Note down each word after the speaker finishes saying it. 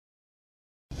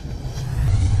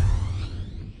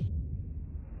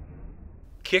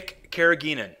Kick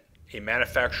Carrageenan, a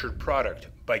manufactured product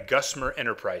by Gusmer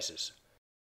Enterprises.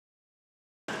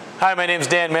 Hi, my name is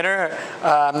Dan Minner.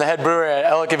 I'm the head brewer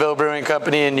at Ellicottville Brewing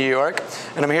Company in New York,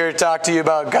 and I'm here to talk to you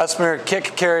about Gusmer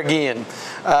Kick Carrageenan.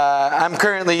 I'm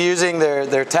currently using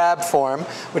their tab form,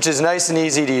 which is nice and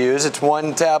easy to use. It's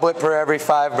 1 tablet per every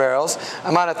 5 barrels.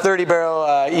 I'm on a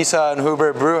 30-barrel Esau and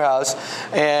Huber brew house,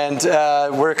 and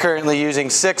we're currently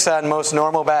using 6 on most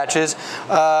normal batches.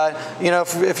 You know,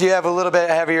 if you have a little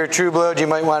bit heavier true blood, you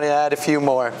might want to add a few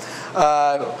more.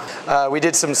 We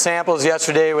did some samples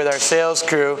yesterday with our sales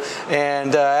crew,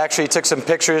 and actually took some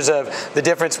pictures of the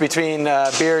difference between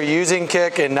beer using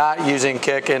Kick and not using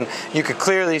Kick, and you could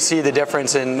clearly see the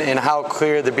difference in how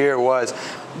clear the beer was.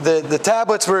 The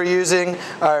tablets we're using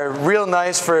are real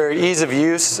nice for ease of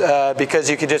use because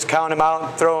you can just count them out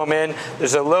and throw them in.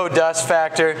 There's a low dust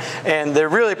factor, and they're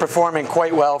really performing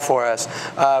quite well for us.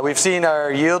 We've seen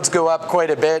our yields go up quite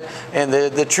a bit, and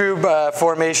the true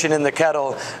formation in the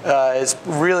kettle is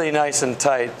really nice and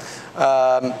tight.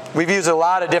 We've used a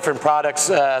lot of different products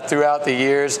throughout the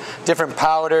years, different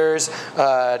powders,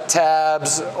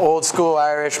 tabs, old school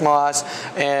Irish moss,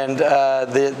 and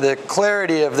the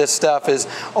clarity of this stuff is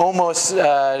almost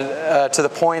to the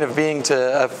point of being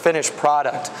to a finished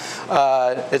product.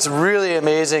 It's really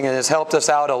amazing, and has helped us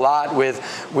out a lot with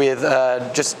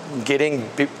just getting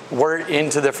wort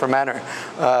into the fermenter.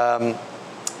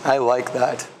 I like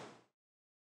that.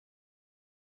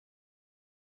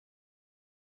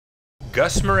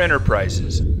 Gusmer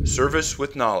Enterprises, service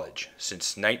with knowledge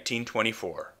since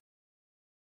 1924.